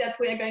first book that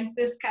we are going to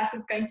discuss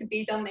is going to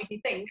be Don't Make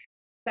Me Think.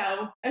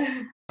 So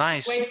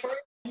Nice. wait for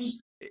it.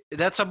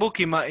 That's a book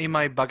in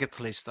my bucket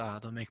list.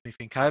 Don't make me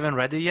think. I haven't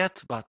read it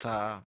yet, but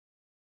I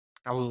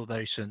will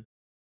very soon.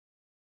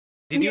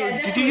 Did you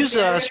Yeah, use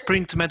definitely.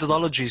 sprint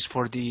methodologies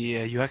for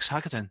the UX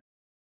hackathon?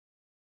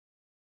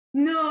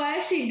 No, I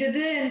actually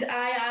didn't.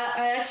 I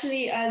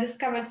actually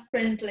discovered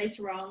Sprint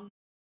later on.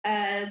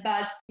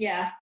 But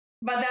yeah,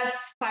 but that's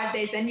 5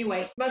 days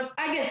anyway. But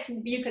I guess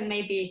you can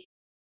maybe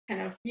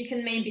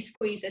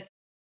squeeze it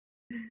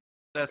if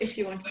That's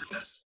you want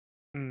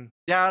to.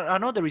 yeah. I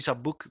know there is a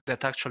book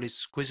that actually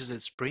squeezes a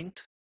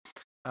sprint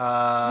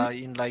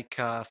in like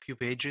a few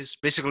pages.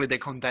 Basically, they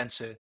condense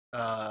it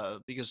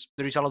because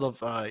there is a lot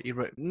of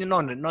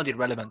no, not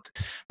irrelevant,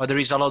 but there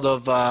is a lot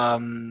of how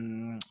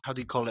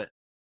do you call it?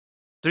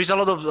 There is a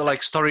lot of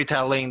like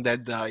storytelling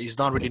that is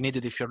not really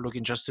needed if you're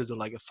looking just to do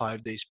like a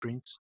 5-day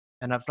sprint.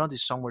 And I've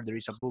noticed somewhere there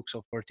is a book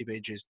of 40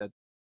 pages that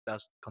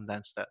does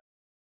condense that.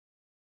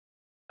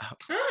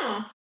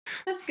 Oh,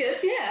 that's good.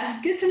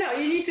 Yeah, good to know.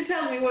 You need to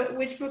tell me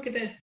which book it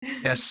is.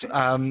 Yes.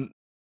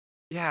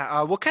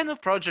 Yeah. What kind of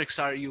projects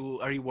are you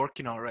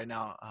working on right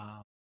now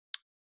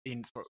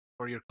in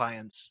for your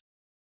clients?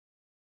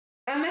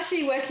 I'm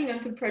actually working on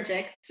 2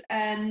 projects.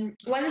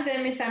 One of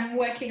them is I'm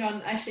working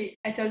on. Actually,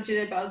 I told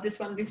you about this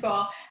one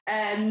before.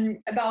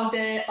 About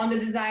the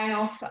design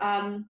of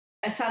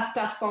a SaaS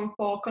platform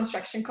for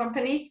construction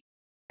companies,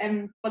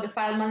 for the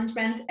file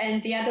management,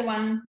 and the other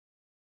one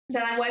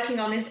that I'm working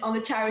on is on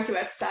the charity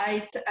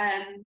website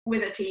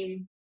with a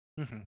team.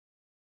 Mm-hmm.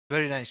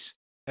 Very nice.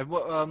 And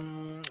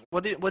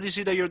what is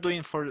it that you're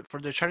doing for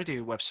the charity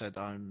website?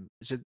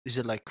 Is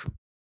it like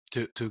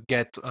to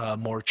get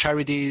more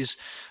charities,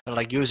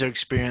 like user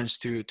experience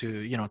to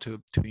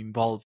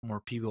involve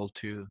more people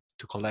to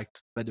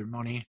collect better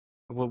money?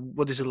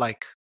 What is it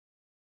like?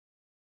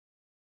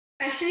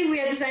 Actually, we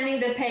are designing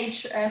the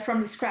page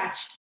from the scratch.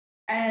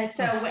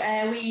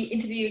 We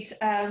interviewed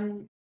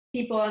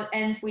people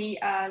and we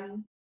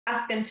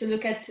asked them to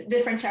look at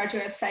different charity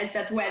websites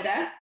that were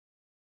there.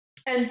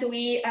 And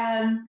we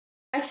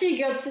actually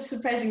got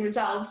surprising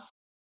results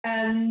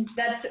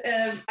that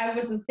I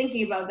wasn't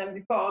thinking about them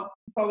before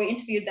we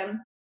interviewed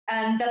them.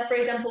 That, for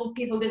example,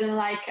 people didn't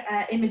like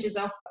images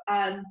of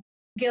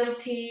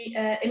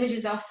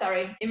images of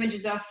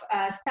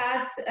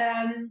sad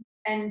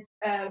and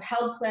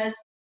helpless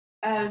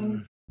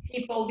Mm,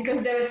 people,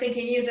 because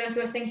users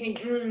were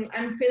thinking,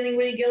 I'm feeling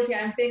really guilty.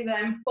 I'm feeling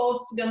that I'm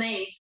forced to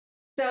donate.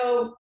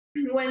 So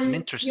an when you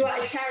interesting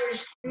are a thing.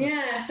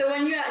 charity, so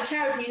when you are a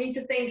charity, you need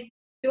to think,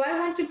 do I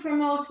want to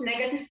promote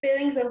negative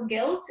feelings of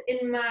guilt in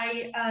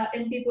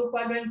people who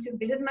are going to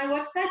visit my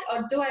website,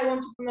 or do I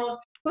want to promote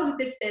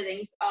positive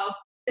feelings of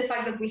the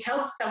fact that we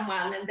helped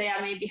someone and they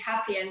are maybe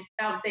happy and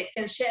now they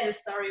can share the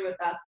story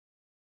with us?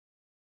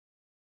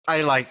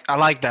 I like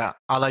that.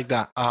 I like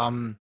that.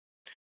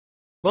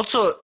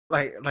 Also,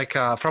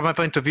 from my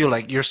point of view,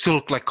 like you're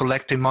still like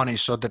collecting money,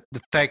 so the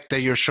fact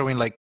that you're showing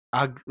like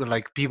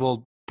like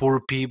people, poor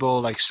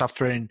people, like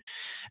suffering,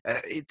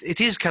 it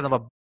is kind of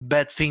a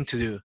bad thing to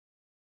do.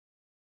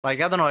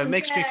 Like I don't know, it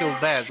makes me feel Yeah,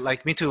 bad.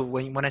 Like me too,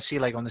 when I see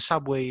like on the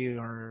subway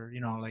or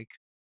like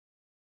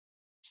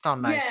it's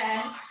not nice.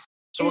 yeah,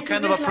 So what it's a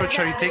kind of bit like approach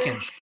are you that.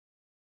 taking?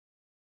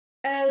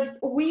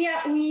 We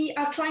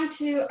are trying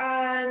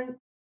to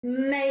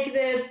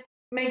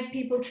make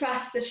people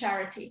trust the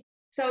charity.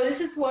 So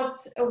this is what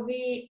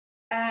we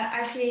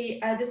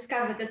actually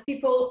discovered, that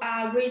people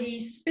are really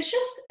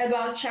suspicious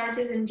about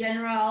charities in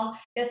general.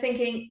 They're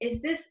thinking,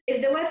 is this,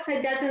 if the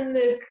website doesn't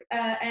look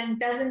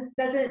and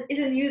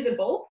isn't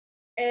usable,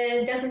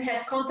 and doesn't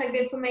have contact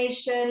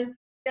information,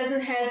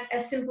 doesn't have a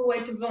simple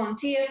way to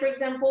volunteer, for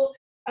example,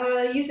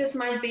 users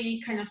might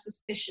be kind of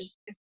suspicious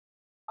because,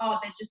 oh,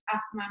 they're just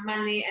after my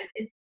money, and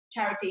is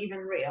charity even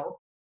real?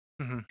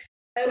 Mm-hmm.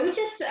 Which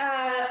is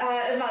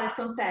a valid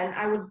concern.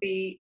 I would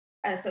be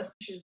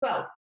suspicious as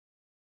well.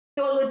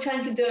 So what we're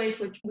trying to do is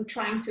we're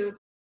trying to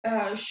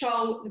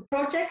show the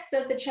projects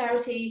that the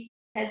charity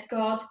has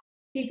got,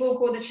 people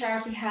who the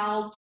charity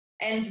helped,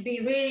 and be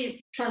really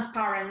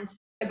transparent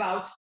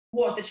about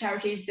what the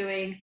charity is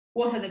doing,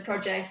 what are the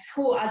projects,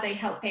 who are they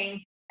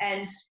helping,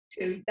 and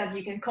that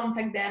you can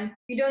contact them.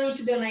 You don't need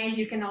to donate,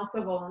 you can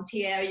also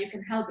volunteer, you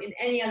can help in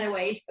any other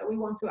way. So we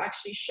want to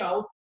actually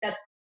show that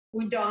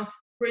we don't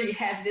really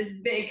have this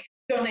big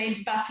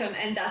donate button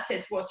and that's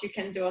it, what you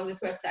can do on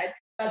this website.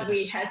 But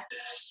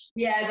Yes.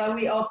 but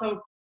we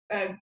also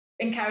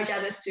encourage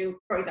others to,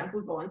 for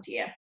example,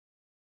 volunteer.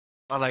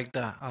 I like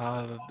that.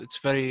 It's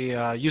very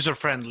user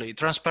friendly,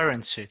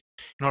 transparency.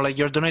 Like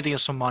you're donating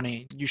some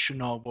money, you should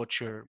know what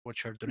you're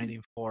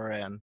donating for,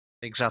 and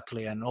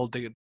exactly, and all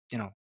the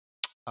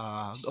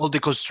all the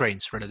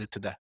constraints related to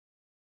that.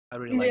 I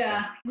really like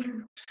that. Yeah.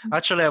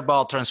 Actually,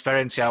 about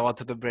transparency, I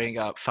wanted to bring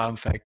a fun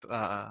fact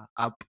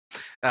up.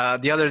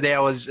 The other day,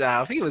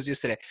 I think it was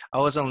yesterday, I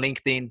was on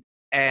LinkedIn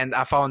and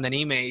I found an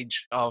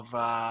image of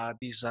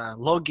this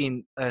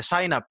login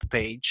sign up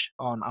page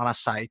on a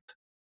site.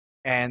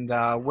 And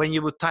when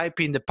you would type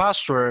in the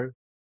password,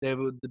 there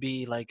would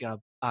be like a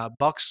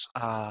box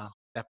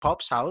that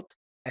pops out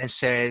and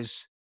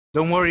says,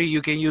 "Don't worry,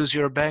 you can use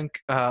your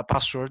bank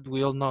password.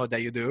 We all know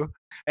that you do."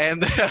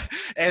 And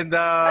and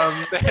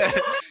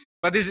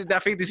but I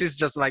think this is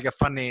just like a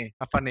funny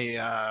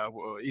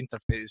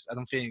interface. I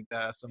don't think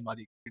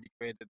somebody really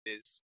created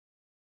this.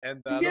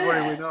 And don't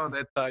worry, we Yeah. know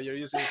that you're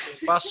using the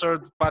same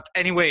password. But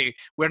anyway,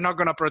 we're not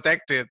gonna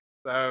protect it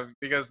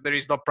because there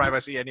is no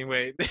privacy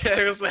anyway.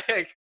 It was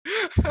like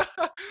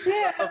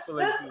Yeah, something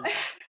like that's, this.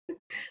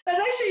 that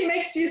actually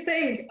makes you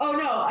think, oh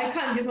no, I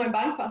can't use my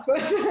bank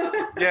password.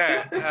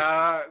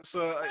 Yeah.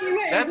 So Funny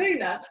way of that's doing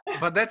that.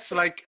 but that's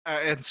like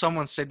and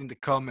someone said in the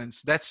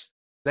comments that's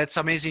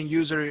amazing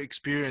user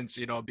experience,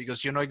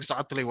 because you know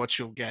exactly what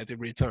you'll get in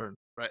return,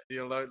 right?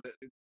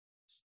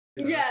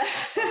 Yeah.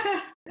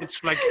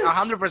 It's like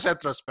 100%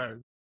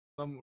 transparent.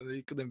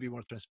 It couldn't be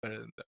more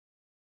transparent than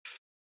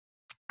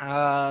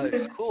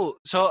that. Cool.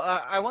 So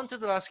I wanted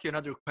to ask you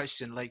another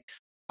question. Like,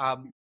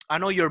 I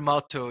know your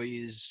motto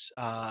is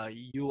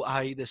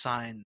UI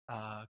design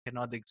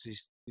cannot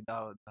exist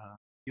without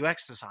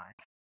UX design.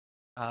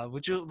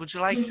 Would you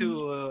like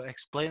to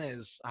explain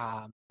us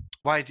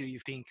why do you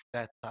think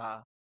that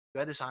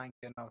UI design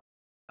cannot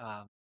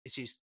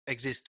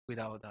exist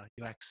without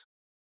UX?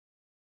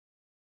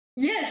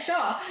 Yeah,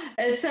 sure.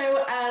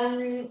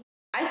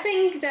 I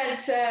think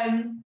that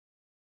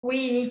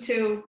we need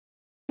to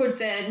put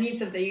the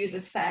needs of the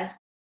users first.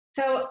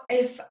 So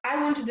if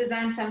I want to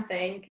design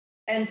something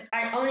and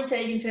I only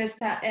take into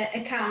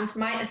account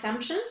my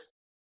assumptions,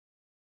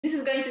 this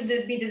is going to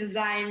be the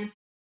design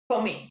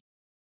for me.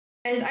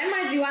 And I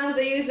might be one of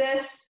the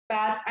users,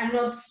 but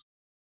the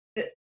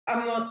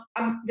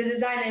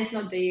designer is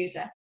not the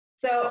user.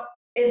 So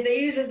if the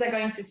users are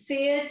going to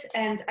see it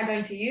and are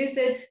going to use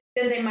it,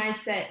 then they might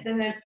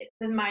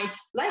they might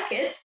like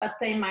it, but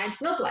they might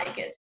not like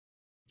it.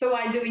 So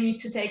why do we need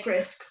to take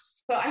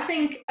risks? So I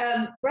think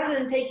rather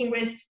than taking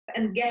risks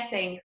and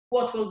guessing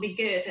what will be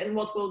good and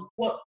what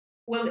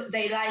will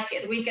they like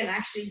it, we can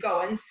actually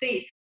go and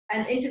see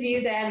and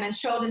interview them and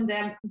show them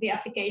the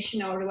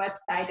application or the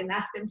website and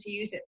ask them to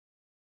use it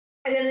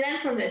and then learn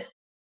from this.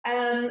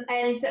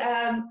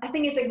 I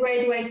think it's a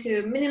great way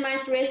to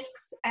minimize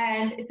risks,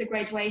 and it's a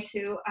great way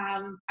to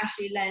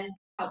actually learn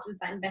how to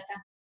design better.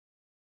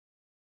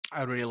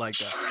 I really like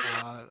that.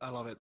 I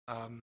love it.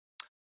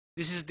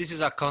 This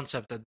is a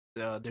concept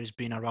that there's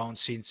been around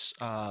since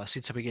I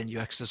began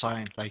UX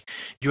design, like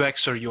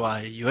UX or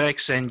UI,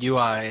 UX and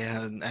UI,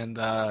 and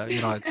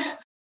it's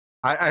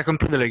I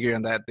completely agree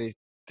on that. They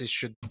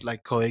should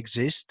like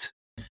coexist,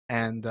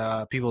 and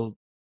people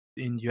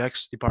in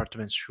UX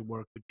departments should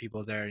work with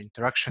people there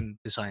interaction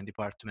design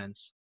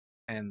departments,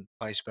 and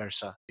vice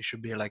versa. It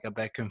should be like a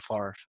back and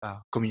forth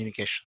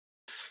communication.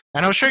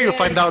 And I'm sure you'll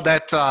find Yeah. out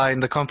that in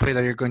the company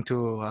that you're going to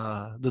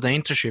do the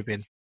internship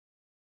in.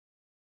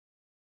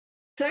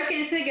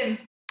 Turkey second.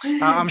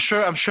 I'm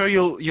sure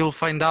you'll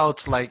find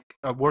out like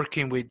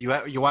working with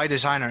UI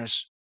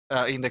designers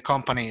in the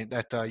company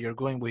that you're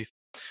going with.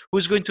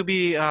 Who's going to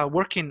be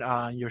working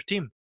on your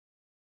team?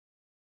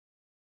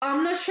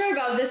 I'm not sure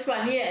about this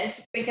one yet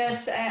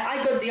because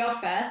I got the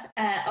offer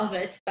of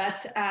it,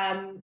 but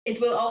it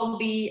will all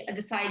be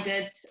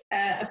decided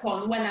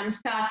upon when I'm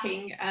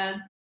starting.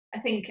 I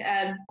think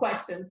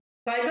quite soon.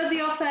 So I got the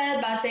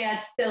offer, but they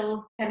are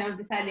still kind of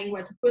deciding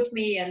where to put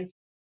me, and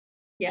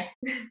yeah,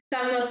 so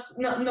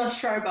I'm not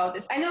sure about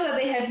this. I know that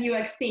they have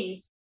UX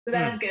teams, so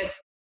that is good.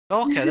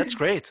 Okay, that's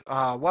great.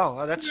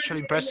 Wow, that's actually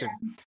impressive.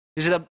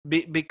 Is it a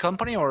big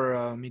company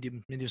or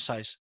medium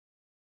size?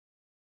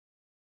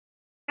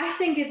 I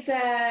think it's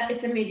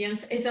a medium.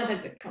 It's not a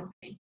big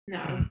company.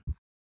 No.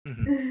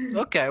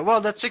 Okay,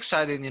 well, that's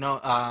exciting.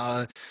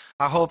 I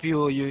hope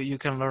you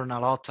can learn a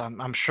lot.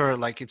 I'm sure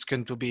like it's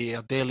going to be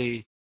a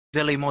daily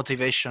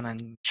motivation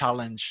and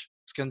challenge.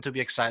 It's going to be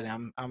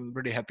exciting. I'm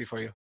really happy for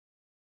you.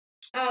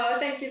 Oh,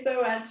 thank you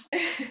so much.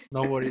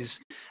 No worries.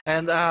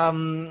 And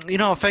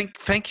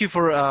thank you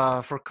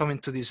for coming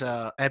to this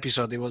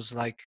episode. It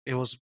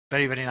was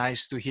very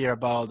nice to hear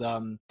about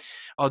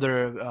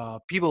other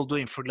people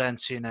doing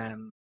freelancing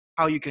and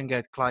how you can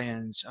get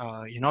clients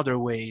in other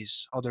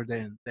ways other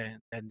than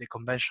the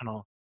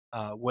conventional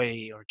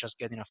way or just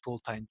getting a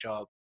full-time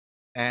job.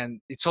 And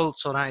it's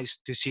also nice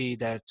to see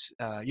that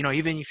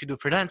even if you do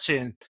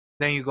freelancing,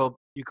 then you go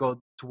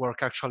to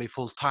work actually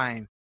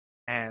full-time,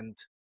 and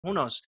who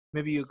knows,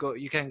 maybe you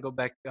can go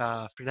back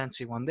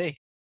freelancing one day.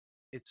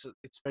 It's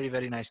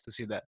very nice to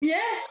see that.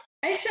 Yeah,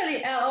 actually,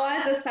 or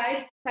as a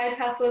side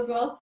hustle as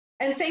well.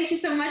 And thank you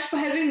so much for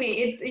having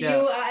me. Yeah.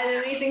 You are an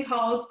amazing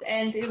host,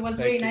 and it was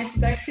Thank really you. nice to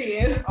talk to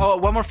you. Oh,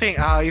 one more thing.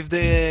 If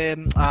the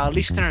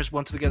listeners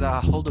want to get a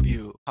hold of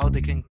you, how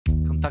they can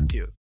contact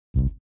you?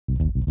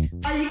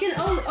 You can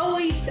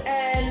always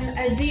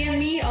DM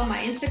me on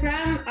my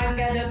Instagram,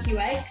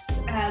 aga.ux.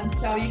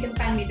 So you can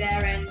find me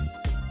there, and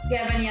if you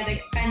have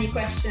any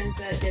questions,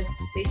 just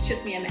please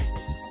shoot me a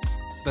message.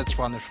 That's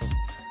wonderful.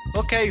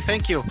 Okay,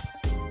 thank you.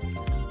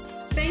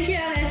 Thank you,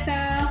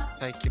 Alessa.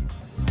 Thank you.